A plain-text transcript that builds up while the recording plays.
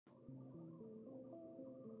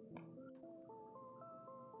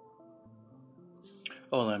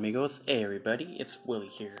Hola amigos, hey everybody, it's Willie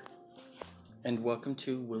here, and welcome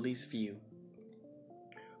to Willie's View.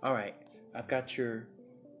 Alright, I've got your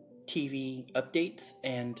TV updates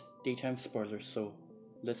and daytime spoilers, so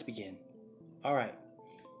let's begin. Alright,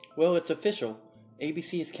 well it's official,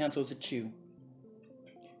 ABC has canceled The Chew.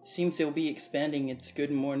 Seems they'll be expanding its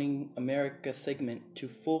Good Morning America segment to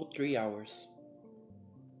full 3 hours.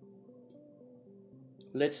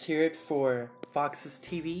 Let's hear it for Fox's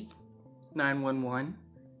TV 911.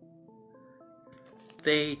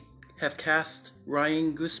 They have cast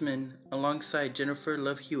Ryan Guzman alongside Jennifer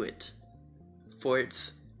Love Hewitt for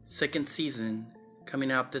its second season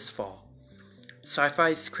coming out this fall.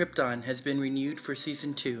 Sci-Fi's Krypton has been renewed for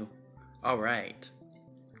season 2. Alright.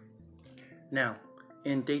 Now,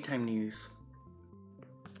 in daytime news.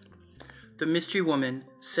 The mystery woman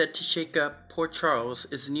set to shake up Port Charles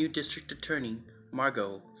is new district attorney,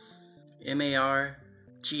 Margot, Margaux,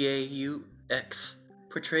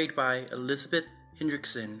 portrayed by Elizabeth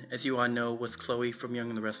Hendrickson, as you all know was Chloe from Young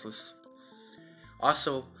and the Restless.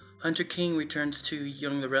 Also, Hunter King returns to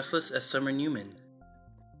Young and the Restless as Summer Newman.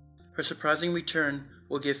 Her surprising return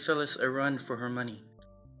will give Phyllis a run for her money.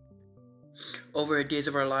 Over at Days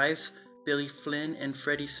of Our Lives, Billy Flynn and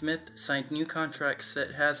Freddie Smith signed new contracts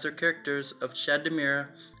that has their characters of Chad DeMira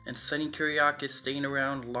and Sonny Kyriakis staying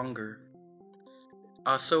around longer.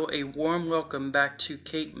 Also, a warm welcome back to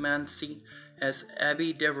Kate Mansi as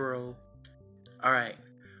Abby Devereaux. Alright,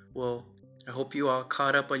 well, I hope you all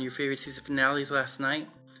caught up on your favorite season finales last night.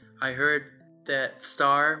 I heard that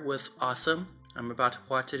Star was awesome. I'm about to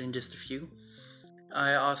watch it in just a few.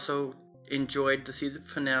 I also enjoyed the season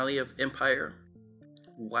finale of Empire.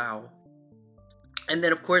 Wow. And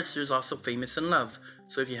then, of course, there's also Famous in Love.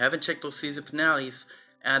 So if you haven't checked those season finales,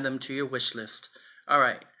 add them to your wish list.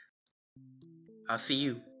 Alright, I'll see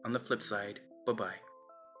you on the flip side. Bye-bye.